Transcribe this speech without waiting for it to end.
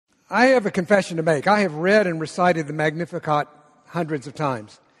I have a confession to make. I have read and recited the Magnificat hundreds of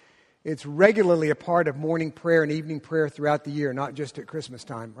times. It's regularly a part of morning prayer and evening prayer throughout the year, not just at Christmas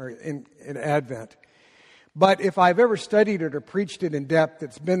time or in Advent. But if I've ever studied it or preached it in depth,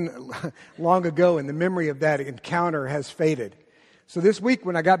 it's been long ago, and the memory of that encounter has faded. So this week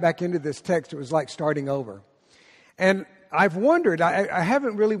when I got back into this text, it was like starting over. And I've wondered, I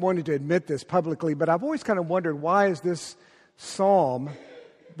haven't really wanted to admit this publicly, but I've always kind of wondered, why is this psalm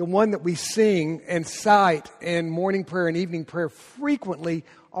the one that we sing and cite in morning prayer and evening prayer frequently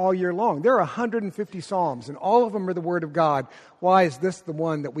all year long? There are 150 psalms, and all of them are the Word of God. Why is this the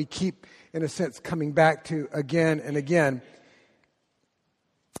one that we keep, in a sense, coming back to again and again?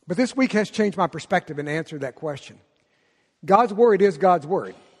 But this week has changed my perspective and answered that question. God's Word is God's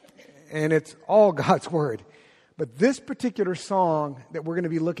Word, and it's all God's Word. But this particular song that we're going to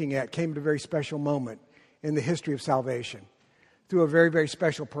be looking at came at a very special moment in the history of salvation through a very, very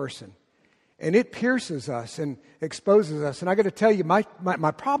special person. And it pierces us and exposes us. And I got to tell you, my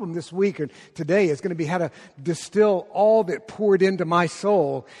problem this week or today is going to be how to distill all that poured into my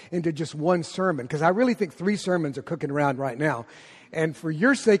soul into just one sermon. Because I really think 3 sermons are cooking around right now. And for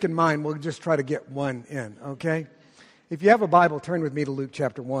your sake and mine, we'll just try to get one in, okay? If you have a Bible, turn with me to Luke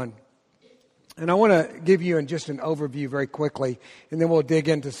chapter 1. And I want to give you just an overview very quickly, and then we'll dig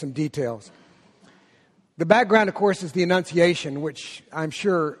into some details. The background, of course, is the Annunciation, which I'm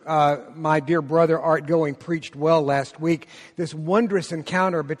sure my dear brother Art Going preached well last week. This wondrous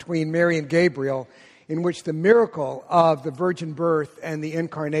encounter between Mary and Gabriel in which the miracle of the virgin birth and the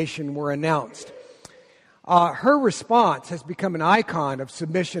incarnation were announced. Her response has become an icon of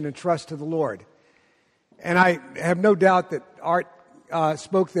submission and trust to the Lord. And I have no doubt that Art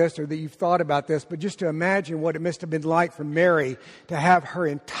spoke this or that you've thought about this, but just to imagine what it must have been like for Mary to have her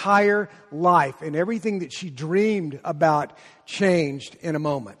entire life and everything that she dreamed about changed in a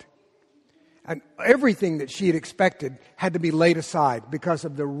moment. And everything that she had expected had to be laid aside because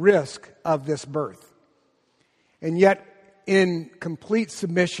of the risk of this birth. And yet, in complete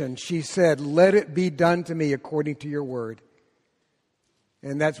submission, she said, "Let it be done to me according to your word."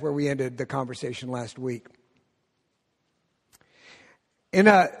 And that's where we ended the conversation last week. In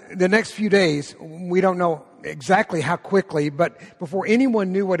the next few days, we don't know exactly how quickly, but before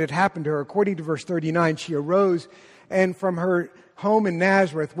anyone knew what had happened to her, according to verse 39, she arose and from her home in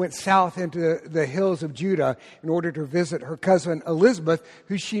Nazareth went south into the hills of Judah in order to visit her cousin Elizabeth,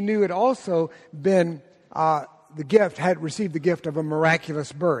 who she knew had also been had received the gift of a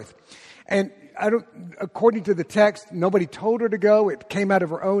miraculous birth. And according to the text, nobody told her to go. It came out of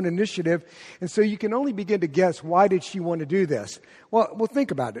her own initiative. And so you can only begin to guess, why did she want to do this? Well,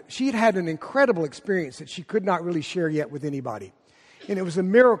 think about it. She had had an incredible experience that she could not really share yet with anybody. And it was a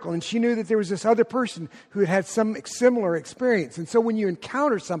miracle. And she knew that there was this other person who had had some similar experience. And so when you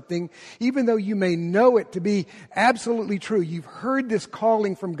encounter something, even though you may know it to be absolutely true, you've heard this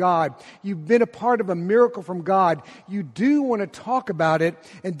calling from God, you've been a part of a miracle from God, you do want to talk about it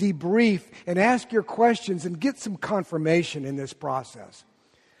and debrief and ask your questions and get some confirmation in this process.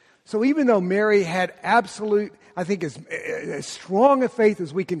 So even though Mary had absolute, I think, as strong a faith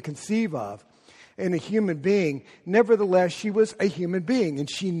as we can conceive of in a human being, nevertheless, she was a human being, and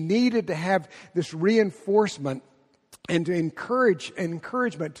she needed to have this reinforcement and to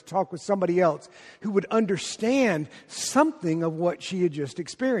encouragement to talk with somebody else who would understand something of what she had just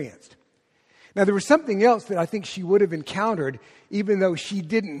experienced. Now, there was something else that I think she would have encountered, even though she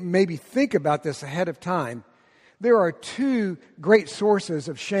didn't maybe think about this ahead of time. There are 2 great sources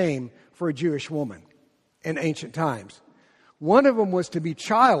of shame for a Jewish woman in ancient times. One of them was to be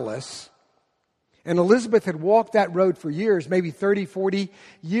childless. And Elizabeth had walked that road for years, maybe 30, 40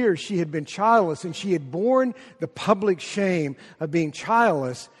 years. She had been childless, and she had borne the public shame of being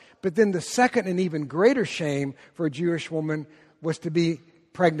childless. But then the second and even greater shame for a Jewish woman was to be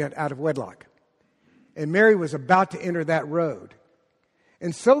pregnant out of wedlock. And Mary was about to enter that road.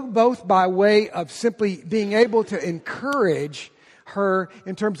 And so both by way of simply being able to encourage her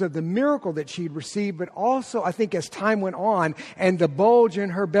in terms of the miracle that she'd received, but also, I think, as time went on and the bulge in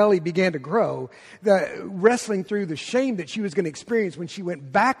her belly began to grow, the wrestling through the shame that she was going to experience when she went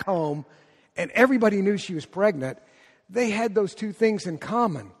back home and everybody knew she was pregnant, they had those 2 things in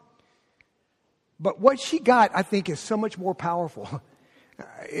common. But what she got, I think, is so much more powerful.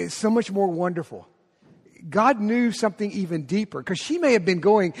 It's so much more wonderful. God knew something even deeper, because she may have been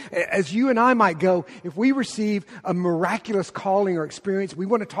going, as you and I might go, if we receive a miraculous calling or experience, we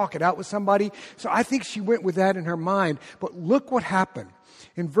want to talk it out with somebody. So I think she went with that in her mind. But look what happened.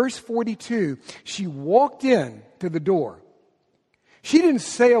 In verse 42, she walked in to the door. She didn't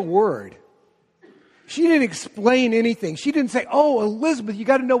say a word. She didn't explain anything. She didn't say, oh, Elizabeth, you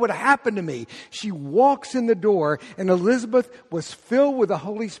got to know what happened to me. She walks in the door, and Elizabeth was filled with the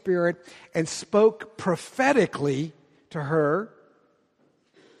Holy Spirit and spoke prophetically to her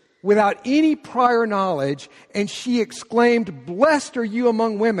without any prior knowledge, and she exclaimed, blessed are you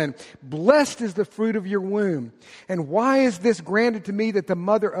among women, blessed is the fruit of your womb. And why is this granted to me that the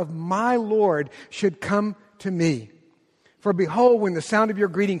mother of my Lord should come to me? For behold, when the sound of your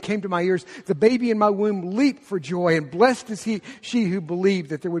greeting came to my ears, the baby in my womb leaped for joy, and blessed is she who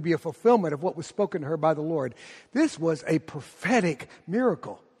believed that there would be a fulfillment of what was spoken to her by the Lord. This was a prophetic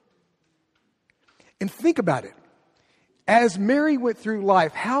miracle. And think about it. As Mary went through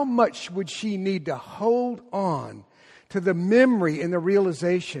life, how much would she need to hold on to the memory and the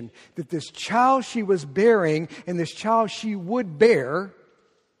realization that this child she was bearing and this child she would bear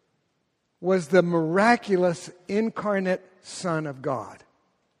was the miraculous incarnate Son of God.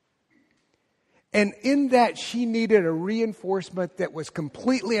 And in that, she needed a reinforcement that was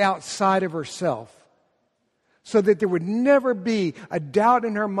completely outside of herself, so that there would never be a doubt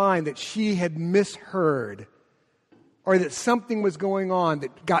in her mind that she had misheard, or that something was going on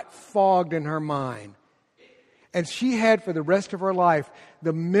that got fogged in her mind. And she had for the rest of her life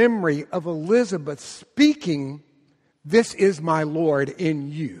the memory of Elizabeth speaking, this is my Lord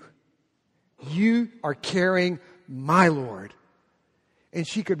in you. You are carrying my Lord. And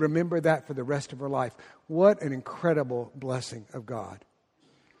she could remember that for the rest of her life. What an incredible blessing of God.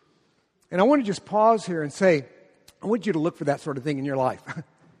 And I want to just pause here and say, I want you to look for that sort of thing in your life.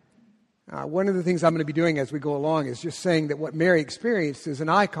 One of the things I'm going to be doing as we go along is just saying that what Mary experienced is an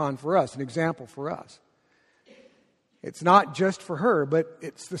icon for us, an example for us. It's not just for her, but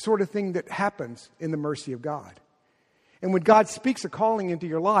it's the sort of thing that happens in the mercy of God. And when God speaks a calling into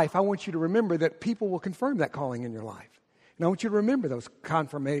your life, I want you to remember that people will confirm that calling in your life. And I want you to remember those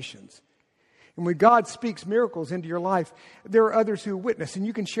confirmations. And when God speaks miracles into your life, there are others who witness, and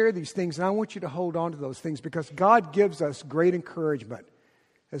you can share these things, and I want you to hold on to those things because God gives us great encouragement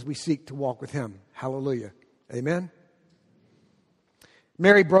as we seek to walk with Him. Hallelujah. Amen.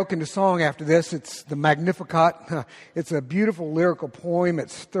 Mary broke into song after this. It's the Magnificat. It's a beautiful lyrical poem.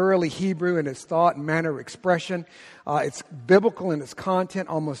 It's thoroughly Hebrew in its thought and manner of expression. It's biblical in its content,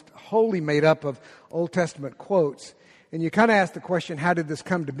 almost wholly made up of Old Testament quotes. And you kind of ask the question, how did this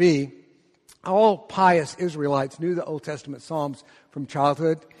come to be? All pious Israelites knew the Old Testament Psalms from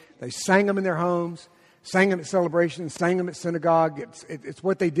childhood. They sang them in their homes, sang them at celebrations, sang them at synagogue. It's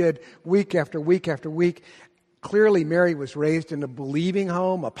what they did week after week after week. Clearly, Mary was raised in a believing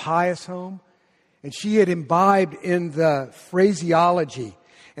home, a pious home, and she had imbibed in the phraseology.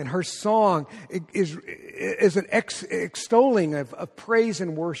 And her song is an extolling of praise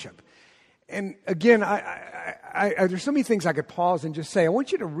and worship. And again, there's so many things I could pause and just say. I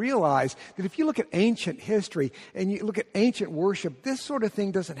want you to realize that if you look at ancient history and you look at ancient worship, this sort of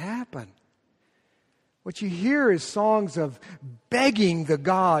thing doesn't happen. What you hear is songs of begging the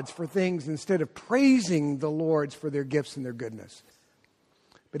gods for things instead of praising the Lords for their gifts and their goodness.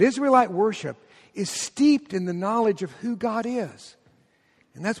 But Israelite worship is steeped in the knowledge of who God is.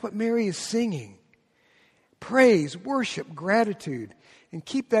 And that's what Mary is singing. Praise, worship, gratitude. And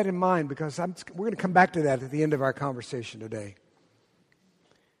keep that in mind because we're going to come back to that at the end of our conversation today.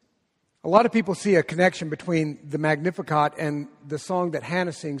 A lot of people see a connection between the Magnificat and the song that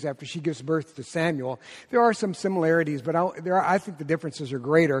Hannah sings after she gives birth to Samuel. There are some similarities, but I think the differences are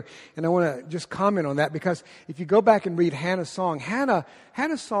greater. And I want to just comment on that because if you go back and read Hannah's song,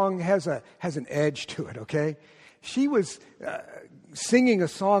 Hannah's song has an edge to it, okay? She was singing a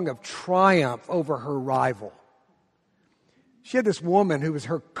song of triumph over her rival. She had this woman who was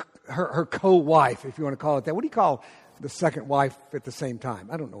her co-wife, if you want to call it that. What do you call the second wife at the same time?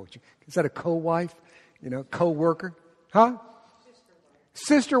 I don't know is that a co-wife? Co-worker? Huh?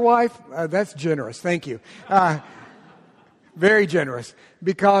 Sister wife? That's generous. Thank you. Very generous.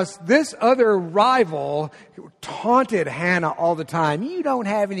 Because this other rival taunted Hannah all the time. You don't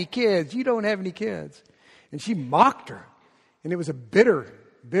have any kids. You don't have any kids. And she mocked her. And it was a bitter,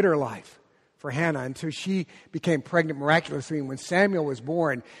 bitter life for Hannah until she became pregnant miraculously. And when Samuel was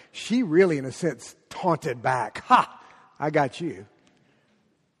born, she really, in a sense, taunted back. Ha! I got you.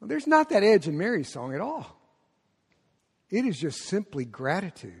 Well, there's not that edge in Mary's song at all. It is just simply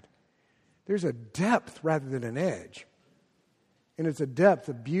gratitude. There's a depth rather than an edge. And it's a depth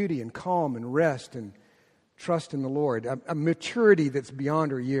of beauty and calm and rest and trust in the Lord. A maturity that's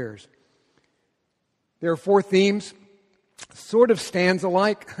beyond her years. There are 4 themes, sort of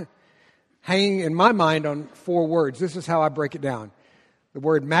stanza-like, hanging in my mind on 4 words. This is how I break it down. The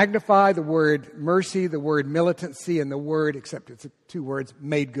word magnify, the word mercy, the word militancy, and the word, except it's 2 words,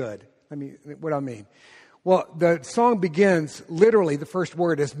 made good. What do I mean? Well, the song begins, literally, the first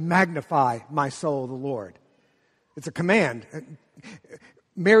word is magnify my soul, the Lord. It's a command.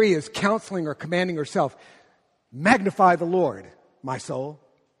 Mary is counseling or commanding herself. Magnify the Lord, my soul.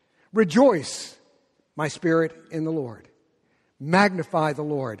 Rejoice, my spirit, in the Lord. Magnify the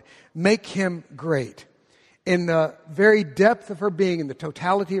Lord. Make him great. In the very depth of her being, in the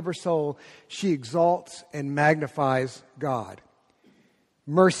totality of her soul, she exalts and magnifies God.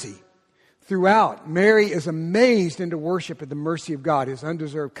 Mercy. Throughout, Mary is amazed into worship at the mercy of God, his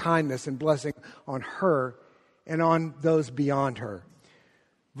undeserved kindness and blessing on her and on those beyond her.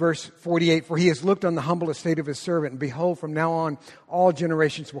 Verse 48, for he has looked on the humble estate of his servant, and behold, from now on, all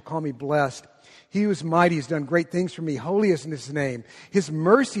generations will call me blessed. He who is mighty has done great things for me. Holy is his name. His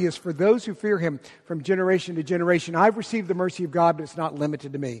mercy is for those who fear him from generation to generation. I've received the mercy of God, but it's not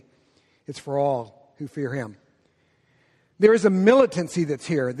limited to me. It's for all who fear him. There is a militancy that's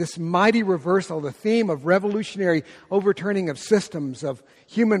here, this mighty reversal, the theme of revolutionary overturning of systems, of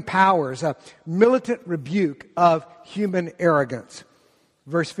human powers, a militant rebuke of human arrogance.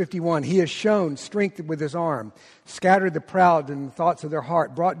 Verse 51, he has shown strength with his arm, scattered the proud in the thoughts of their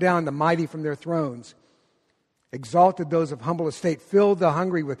heart, brought down the mighty from their thrones, exalted those of humble estate, filled the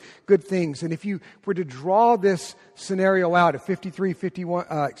hungry with good things. And if you were to draw this scenario out at 51,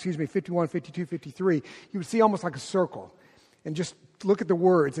 52, 53, you would see almost like a circle. And just look at the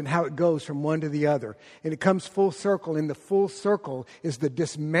words and how it goes from one to the other. And it comes full circle. And the full circle is the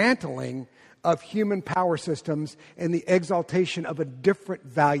dismantling of human power systems and the exaltation of a different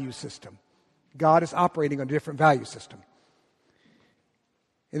value system. God is operating on a different value system.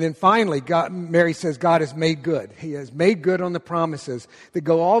 And then finally, Mary says God has made good. He has made good on the promises that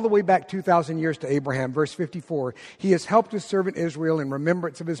go all the way back 2,000 years to Abraham. Verse 54, he has helped his servant Israel in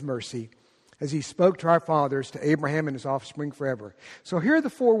remembrance of his mercy, as he spoke to our fathers, to Abraham and his offspring forever. So here are the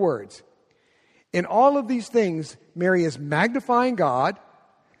four words. In all of these things, Mary is magnifying God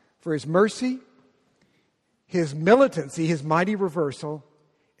for his mercy, his militancy, his mighty reversal,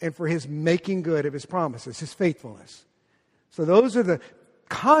 and for his making good of his promises, his faithfulness. So those are the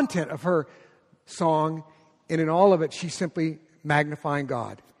content of her song, and in all of it, she's simply magnifying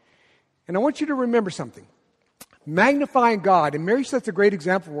God. And I want you to remember something. Magnifying God, and Mary sets a great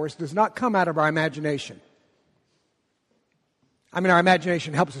example for us, does not come out of our imagination. Our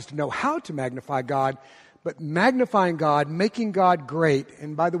imagination helps us to know how to magnify God, but magnifying God, making God great,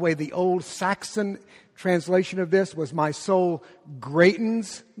 and by the way, the old Saxon translation of this was, my soul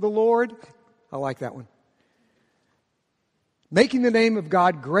greatens the Lord. I like that one. Making the name of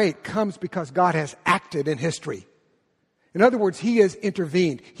God great comes because God has acted in history. In other words, he has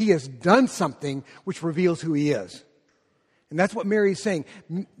intervened. He has done something which reveals who he is. And that's what Mary is saying.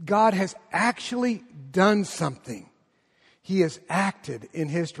 God has actually done something. He has acted in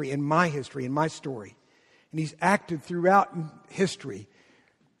history, in my story. And he's acted throughout history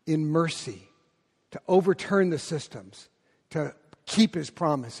in mercy to overturn the systems, to keep his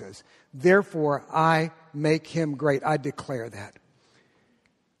promises. Therefore, I make him great. I declare that.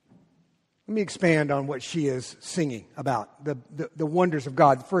 Let me expand on what she is singing about, the wonders of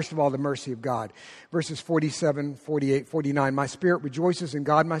God. First of all, the mercy of God. Verses 47, 48, 49. My spirit rejoices in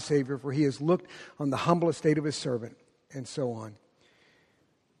God my Savior, for he has looked on the humble estate of his servant, and so on.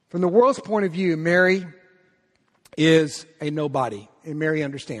 From the world's point of view, Mary is a nobody, and Mary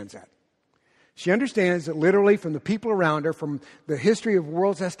understands that. She understands that literally from the people around her, from the history of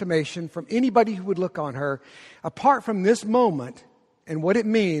world's estimation, from anybody who would look on her, apart from this moment and what it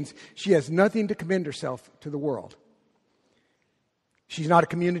means, she has nothing to commend herself to the world. She's not a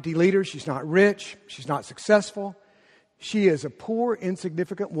community leader. She's not rich. She's not successful. She is a poor,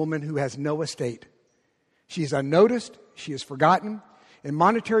 insignificant woman who has no estate. She's unnoticed. She is forgotten. In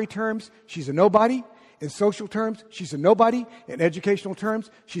monetary terms, she's a nobody. In social terms, she's a nobody. In educational terms,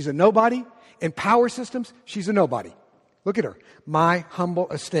 she's a nobody. In power systems, she's a nobody. Look at her. My humble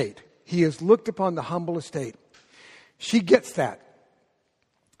estate. He has looked upon the humble estate. She gets that.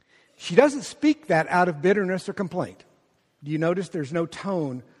 She doesn't speak that out of bitterness or complaint. Do you notice there's no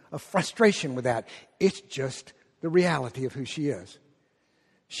tone of frustration with that? It's just the reality of who she is.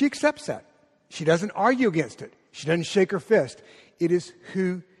 She accepts that. She doesn't argue against it. She doesn't shake her fist. It is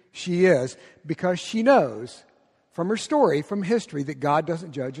who she is because she knows from her story, from history, that God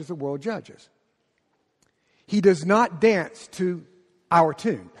doesn't judge as the world judges. He does not dance to our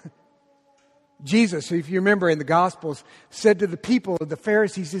tune. Jesus, if you remember in the Gospels, said to the people, the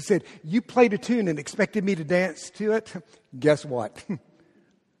Pharisees, he said, you played a tune and expected me to dance to it? Guess what?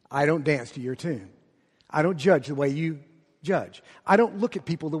 I don't dance to your tune. I don't judge the way you judge. I don't look at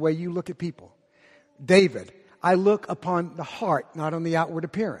people the way you look at people. David, I look upon the heart, not on the outward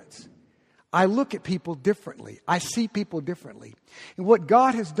appearance. I look at people differently. I see people differently. And what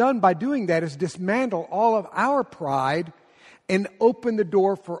God has done by doing that is dismantle all of our pride and open the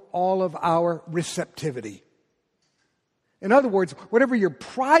door for all of our receptivity. In other words, whatever your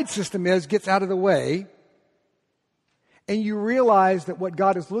pride system is gets out of the way, and you realize that what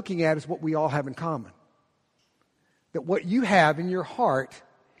God is looking at is what we all have in common. That what you have in your heart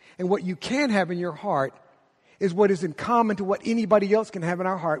and what you can have in your heart is what is in common to what anybody else can have in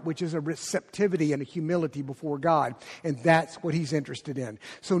our heart, which is a receptivity and a humility before God. And that's what He's interested in.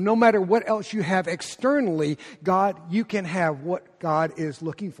 So no matter what else you have externally, God, you can have what God is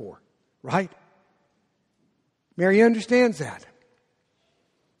looking for, right? Mary understands that.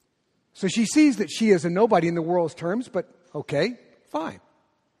 So she sees that she is a nobody in the world's terms, but okay, fine.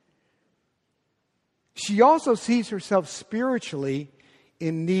 She also sees herself spiritually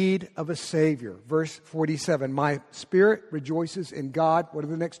in need of a Savior. Verse 47, my spirit rejoices in God. What are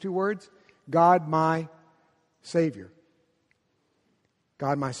the next two words? God, my Savior.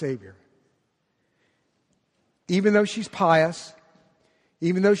 God, my Savior. Even though she's pious,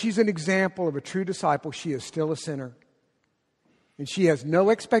 even though she's an example of a true disciple, she is still a sinner. And she has no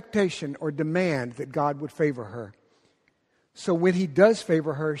expectation or demand that God would favor her. So when He does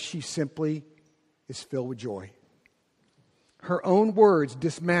favor her, she simply is filled with joy. Her own words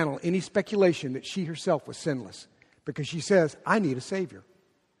dismantle any speculation that she herself was sinless, because she says, I need a Savior.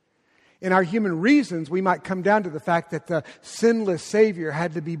 In our human reasons, we might come down to the fact that the sinless Savior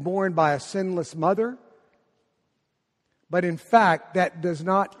had to be born by a sinless mother. But in fact, that does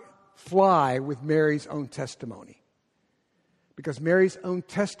not fly with Mary's own testimony. Because Mary's own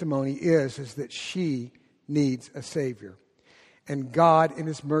testimony is that she needs a Savior. And God in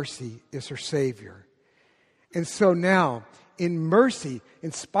His mercy is her Savior. And so now, in mercy,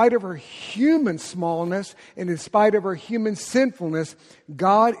 in spite of her human smallness and in spite of her human sinfulness,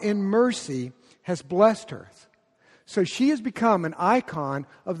 God in mercy has blessed her. So she has become an icon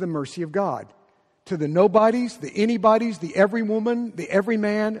of the mercy of God to the nobodies, the anybodies, the every woman, the every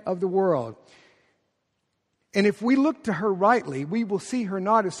man of the world. And if we look to her rightly, we will see her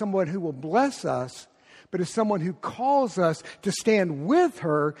not as someone who will bless us, but as someone who calls us to stand with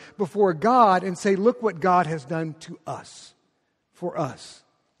her before God and say, look what God has done to us, for us,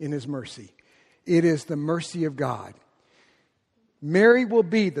 in His mercy. It is the mercy of God. Mary will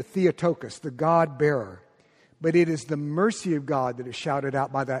be the Theotokos, the God-bearer, but it is the mercy of God that is shouted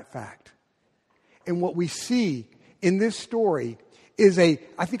out by that fact. And what we see in this story is I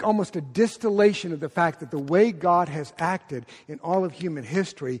think almost a distillation of the fact that the way God has acted in all of human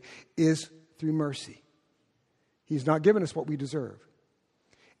history is through mercy. He's not given us what we deserve.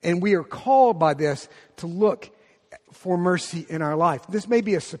 And we are called by this to look for mercy in our life. This may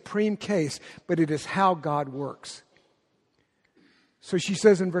be a supreme case, but it is how God works. So she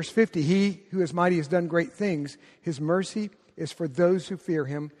says in verse 50, He who is mighty has done great things. His mercy is for those who fear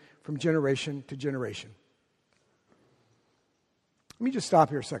Him from generation to generation. Let me just stop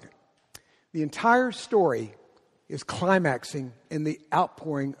here a second. The entire story is climaxing in the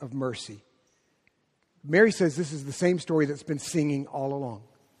outpouring of mercy. Mary says this is the same story that's been singing all along.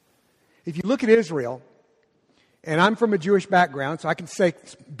 If you look at Israel, and I'm from a Jewish background, so I can say,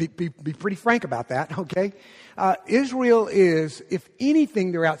 be pretty frank about that, okay? Israel is, if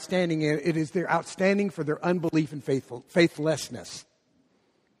anything they're outstanding in, it is they're outstanding for their unbelief and faithlessness.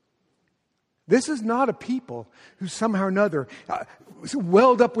 This is not a people who somehow or another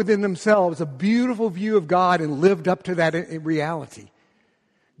welled up within themselves a beautiful view of God and lived up to that in reality.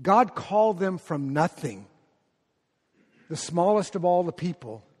 God called them from nothing, the smallest of all the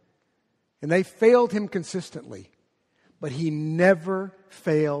people, and they failed Him consistently, but He never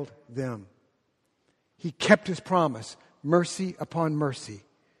failed them. He kept His promise, mercy upon mercy.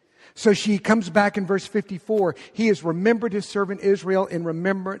 So she comes back in verse 54. He has remembered His servant Israel in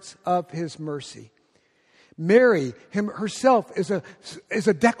remembrance of His mercy. Mary herself is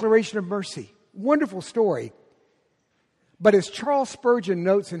a declaration of mercy. Wonderful story. But as Charles Spurgeon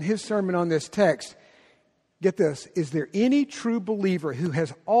notes in his sermon on this text, get this, is there any true believer who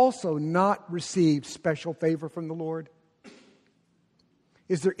has also not received special favor from the Lord?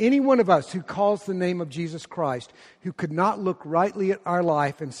 Is there any one of us who calls the name of Jesus Christ who could not look rightly at our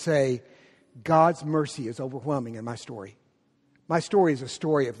life and say, God's mercy is overwhelming in my story? My story is a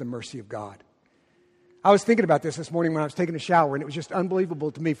story of the mercy of God. I was thinking about this morning when I was taking a shower, and it was just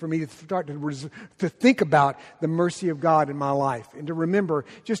unbelievable to me for me to start to think about the mercy of God in my life and to remember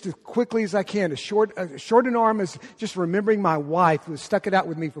just as quickly as I can, as short an arm as just remembering my wife who has stuck it out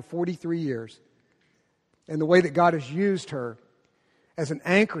with me for 43 years and the way that God has used her as an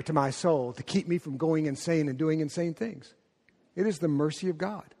anchor to my soul to keep me from going insane and doing insane things. It is the mercy of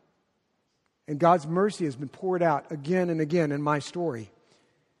God. And God's mercy has been poured out again and again in my story.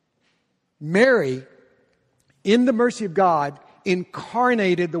 Mary, in the mercy of God,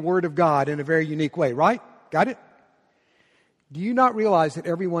 incarnated the Word of God in a very unique way, right? Got it? Do you not realize that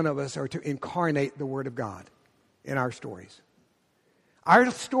every one of us are to incarnate the Word of God in our stories? Our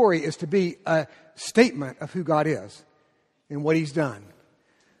story is to be a statement of who God is and what He's done.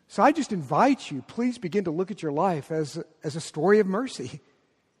 So I just invite you, please begin to look at your life as a story of mercy,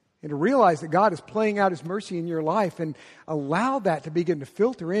 and to realize that God is playing out His mercy in your life, and allow that to begin to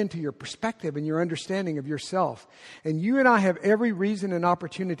filter into your perspective and your understanding of yourself. And you and I have every reason and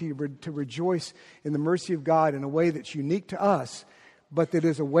opportunity to rejoice in the mercy of God in a way that's unique to us, but that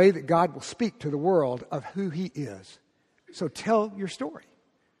is a way that God will speak to the world of who He is. So tell your story.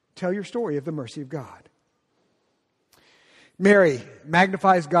 Tell your story of the mercy of God. Mary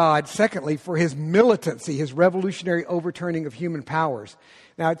magnifies God, secondly, for His militancy, His revolutionary overturning of human powers.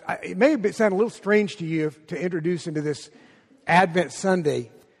 Now, it may sound a little strange to you to introduce into this Advent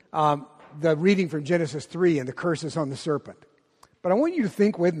Sunday the reading from Genesis 3 and the curses on the serpent. But I want you to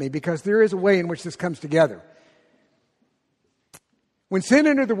think with me, because there is a way in which this comes together. When sin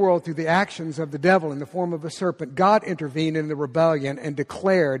entered the world through the actions of the devil in the form of a serpent, God intervened in the rebellion and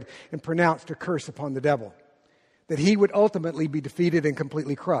declared and pronounced a curse upon the devil, that he would ultimately be defeated and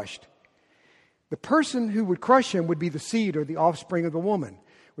completely crushed. The person who would crush him would be the seed or the offspring of the woman,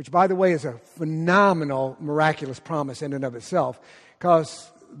 which, by the way, is a phenomenal, miraculous promise in and of itself,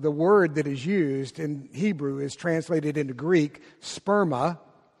 because the word that is used in Hebrew is translated into Greek, sperma,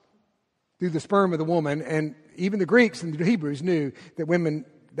 through the sperm of the woman, and even the Greeks and the Hebrews knew that women,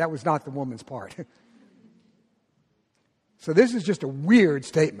 that was not the woman's part. So this is just a weird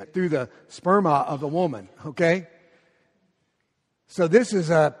statement, through the sperma of the woman, okay? So this is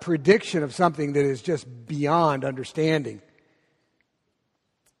a prediction of something that is just beyond understanding.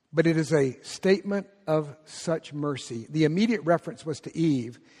 But it is a statement of such mercy. The immediate reference was to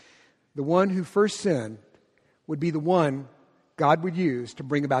Eve. The one who first sinned would be the one God would use to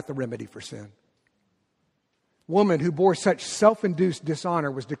bring about the remedy for sin. Woman who bore such self-induced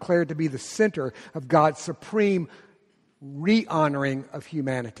dishonor was declared to be the center of God's supreme re-honoring of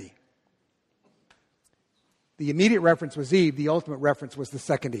humanity. The immediate reference was Eve. The ultimate reference was the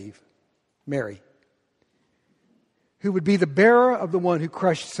second Eve, Mary, who would be the bearer of the one who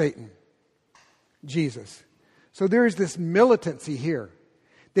crushed Satan, Jesus. So there is this militancy here,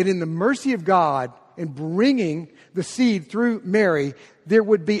 that in the mercy of God, in bringing the seed through Mary, there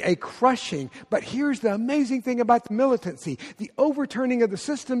would be a crushing. But here's the amazing thing about the militancy. The overturning of the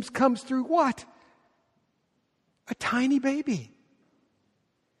systems comes through what? A tiny baby.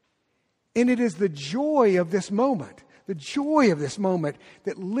 And it is the joy of this moment,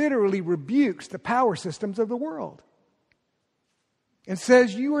 that literally rebukes the power systems of the world. And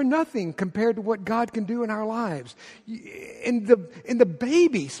says, you are nothing compared to what God can do in our lives. And the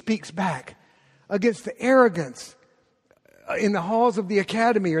baby speaks back against the arrogance in the halls of the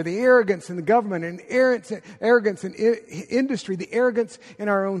academy, or the arrogance in the government, and arrogance in industry, the arrogance in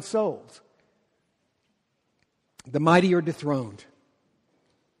our own souls. The mighty are dethroned.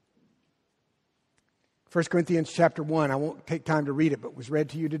 1 Corinthians chapter 1, I won't take time to read it, but was read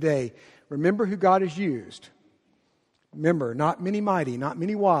to you today. Remember who God has used. Remember, not many mighty, not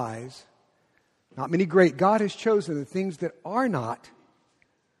many wise, not many great. God has chosen the things that are not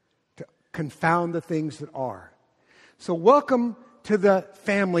to confound the things that are. So welcome to the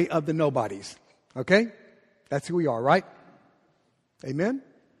family of the nobodies. Okay? That's who we are, right? Amen?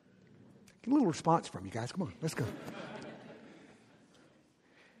 Get a little response from you guys. Come on, let's go.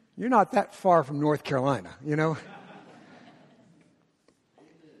 You're not that far from North Carolina, you know.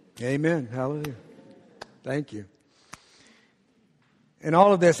 Amen. Hallelujah. Thank you. And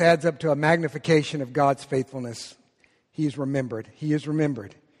all of this adds up to a magnification of God's faithfulness. He is remembered. He is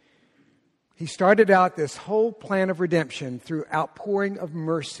remembered. He started out this whole plan of redemption through outpouring of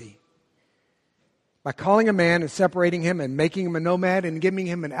mercy, by calling a man and separating him and making him a nomad and giving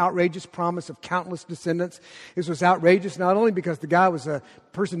him an outrageous promise of countless descendants. This was outrageous not only because the guy was a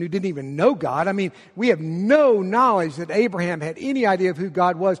person who didn't even know God. I mean, we have no knowledge that Abraham had any idea of who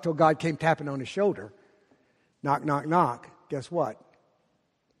God was till God came tapping on his shoulder. Knock, knock, knock. Guess what?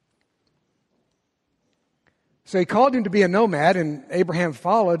 So he called him to be a nomad, and Abraham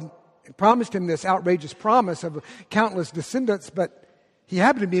followed and promised him this outrageous promise of countless descendants, but he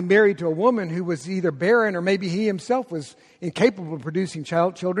happened to be married to a woman who was either barren, or maybe he himself was incapable of producing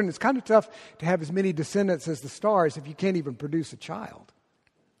children. It's kind of tough to have as many descendants as the stars if you can't even produce a child.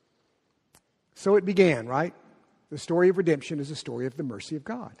 So it began, right? The story of redemption is a story of the mercy of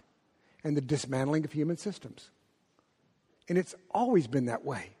God and the dismantling of human systems. And it's always been that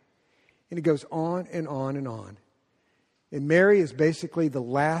way. And it goes on and on and on. And Mary is basically the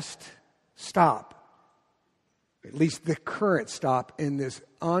last stop, at least the current stop in this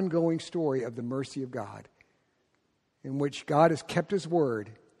ongoing story of the mercy of God, in which God has kept His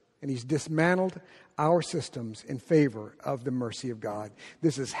word and He's dismantled our systems in favor of the mercy of God.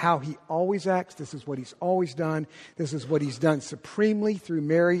 This is how He always acts. This is what He's always done. This is what He's done supremely through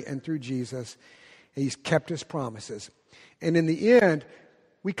Mary and through Jesus. He's kept His promises. And in the end,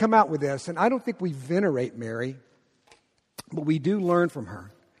 we come out with this, and I don't think we venerate Mary, but we do learn from her,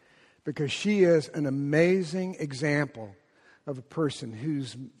 because she is an amazing example of a person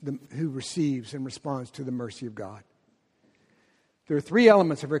who receives and responds to the mercy of God. There are three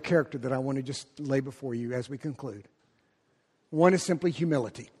elements of her character that I want to just lay before you as we conclude. One is simply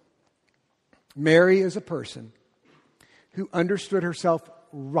humility. Mary is a person who understood herself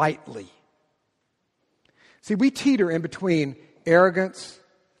rightly. See, we teeter in between arrogance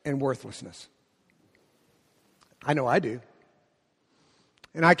and worthlessness. I know I do.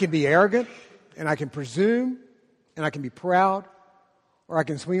 And I can be arrogant, and I can presume, and I can be proud, or I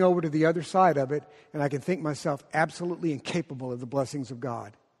can swing over to the other side of it, and I can think myself absolutely incapable of the blessings of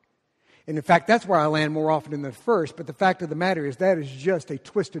God. And in fact, that's where I land more often than the first, but the fact of the matter is that is just a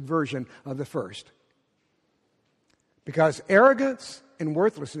twisted version of the first. Because arrogance and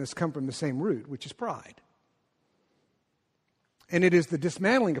worthlessness come from the same root, which is pride. And it is the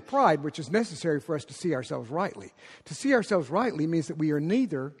dismantling of pride which is necessary for us to see ourselves rightly. To see ourselves rightly means that we are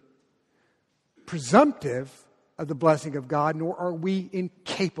neither presumptive of the blessing of God, nor are we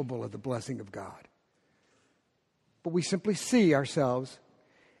incapable of the blessing of God. But we simply see ourselves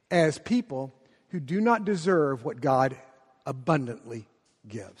as people who do not deserve what God abundantly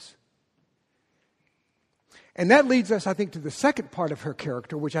gives. And that leads us, I think, to the second part of her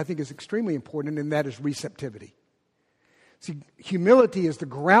character, which I think is extremely important, and that is receptivity. See, humility is the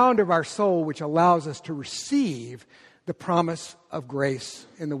ground of our soul which allows us to receive the promise of grace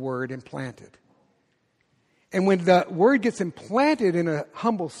in the Word implanted. And when the Word gets implanted in a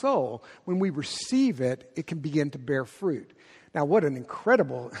humble soul, when we receive it, it can begin to bear fruit. Now, what an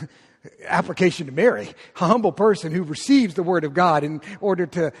incredible application to Mary. A humble person who receives the Word of God in order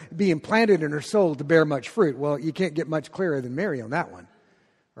to be implanted in her soul to bear much fruit. Well, you can't get much clearer than Mary on that one,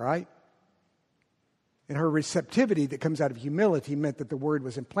 right? And her receptivity that comes out of humility meant that the Word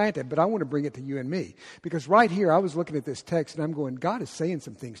was implanted. But I want to bring it to you and me. Because right here, I was looking at this text and I'm going, God is saying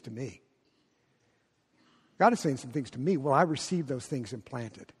some things to me. God is saying some things to me. Well, I receive those things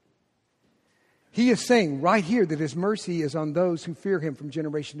implanted. He is saying right here that His mercy is on those who fear Him from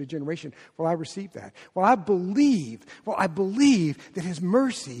generation to generation. Well, I receive that. Well, I believe that His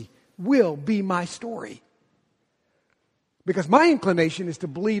mercy will be my story. Because my inclination is to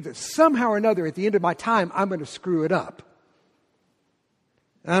believe that somehow or another at the end of my time, I'm going to screw it up.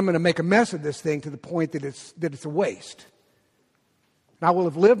 And I'm going to make a mess of this thing to the point that it's a waste. And I will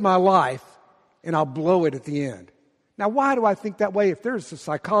have lived my life and I'll blow it at the end. Now, why do I think that way? If there's a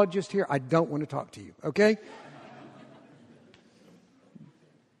psychologist here, I don't want to talk to you, okay?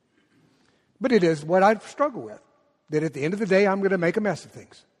 But it is what I struggle with. That at the end of the day, I'm going to make a mess of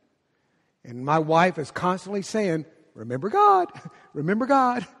things. And my wife is constantly saying, remember God, remember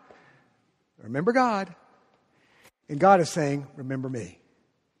God, remember God. And God is saying, remember me.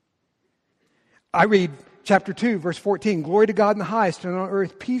 I read chapter 2, verse 14, glory to God in the highest, and on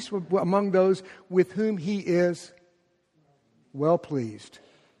earth peace among those with whom He is well pleased.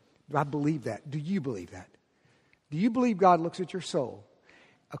 Do I believe that? Do you believe that? Do you believe God looks at your soul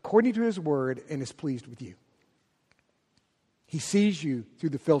according to His word and is pleased with you? He sees you through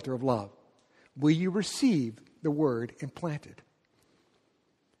the filter of love. Will you receive the word implanted?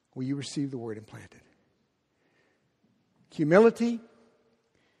 Will you receive the word implanted? Humility,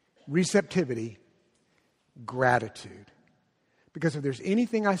 receptivity, gratitude. Because if there's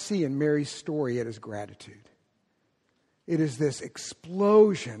anything I see in Mary's story, it is gratitude. It is this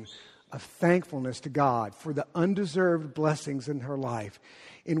explosion of thankfulness to God for the undeserved blessings in her life,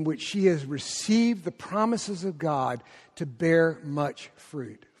 in which she has received the promises of God to bear much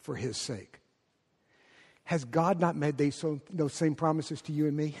fruit for His sake. Has God not made those same promises to you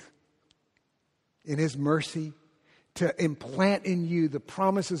and me? In His mercy, to implant in you the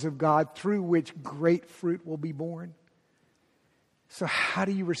promises of God through which great fruit will be born? So how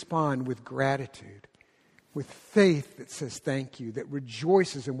do you respond? With gratitude, with faith that says thank you, that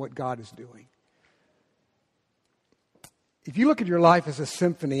rejoices in what God is doing. If you look at your life as a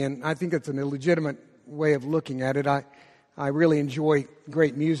symphony, and I think it's an illegitimate way of looking at it, I really enjoy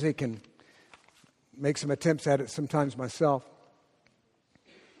great music and make some attempts at it sometimes myself.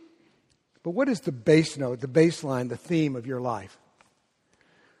 But what is the bass note, the bass line, the theme of your life?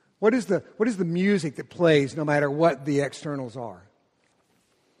 What is the music that plays no matter what the externals are?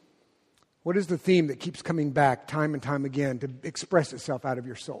 What is the theme that keeps coming back time and time again to express itself out of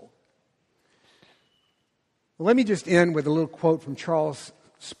your soul? Well, let me just end with a little quote from Charles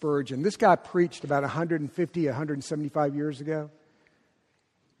Spurgeon. This guy preached about 150, 175 years ago.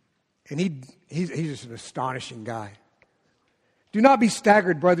 And he's just an astonishing guy. Do not be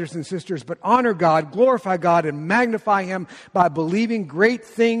staggered, brothers and sisters, but honor God, glorify God, and magnify Him by believing great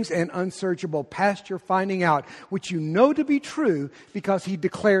things and unsearchable past your finding out, which you know to be true because He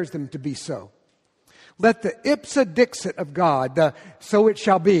declares them to be so. Let the ipsa dixit of God, the so it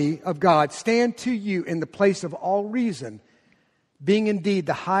shall be of God, stand to you in the place of all reason, being indeed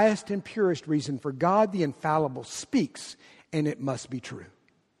the highest and purest reason, for God the infallible speaks, and it must be true.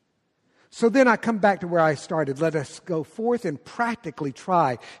 So then I come back to where I started. Let us go forth and practically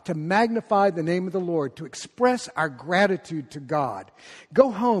try to magnify the name of the Lord, to express our gratitude to God. Go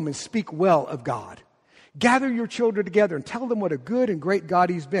home and speak well of God. Gather your children together and tell them what a good and great God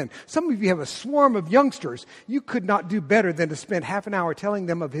He's been. Some of you have a swarm of youngsters. You could not do better than to spend half an hour telling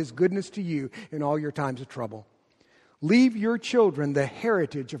them of His goodness to you in all your times of trouble. Leave your children the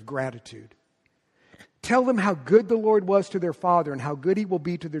heritage of gratitude. Tell them how good the Lord was to their father and how good He will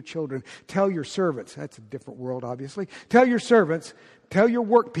be to their children. Tell your servants, that's a different world obviously. Tell your servants, tell your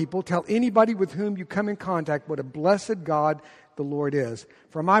work people, tell anybody with whom you come in contact what a blessed God the Lord is.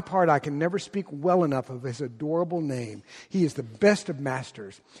 For my part, I can never speak well enough of His adorable name. He is the best of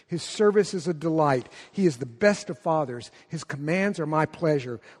masters. His service is a delight. He is the best of fathers. His commands are my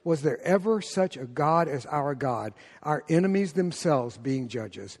pleasure. Was there ever such a God as our God, our enemies themselves being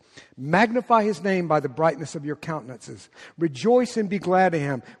judges? Magnify His name by the brightness of your countenances. Rejoice and be glad in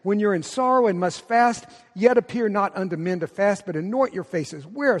Him. When you're in sorrow and must fast, yet appear not unto men to fast, but anoint your faces.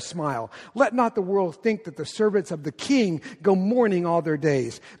 Wear a smile. Let not the world think that the servants of the King go mourning all their days.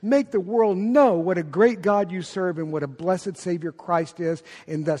 Make the world know what a great God you serve and what a blessed Savior Christ is,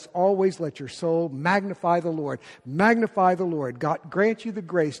 and thus always let your soul magnify the Lord. Magnify the Lord. God grant you the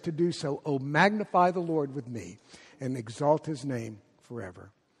grace to do so. Oh, magnify the Lord with me and exalt His name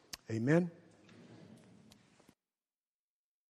forever. Amen.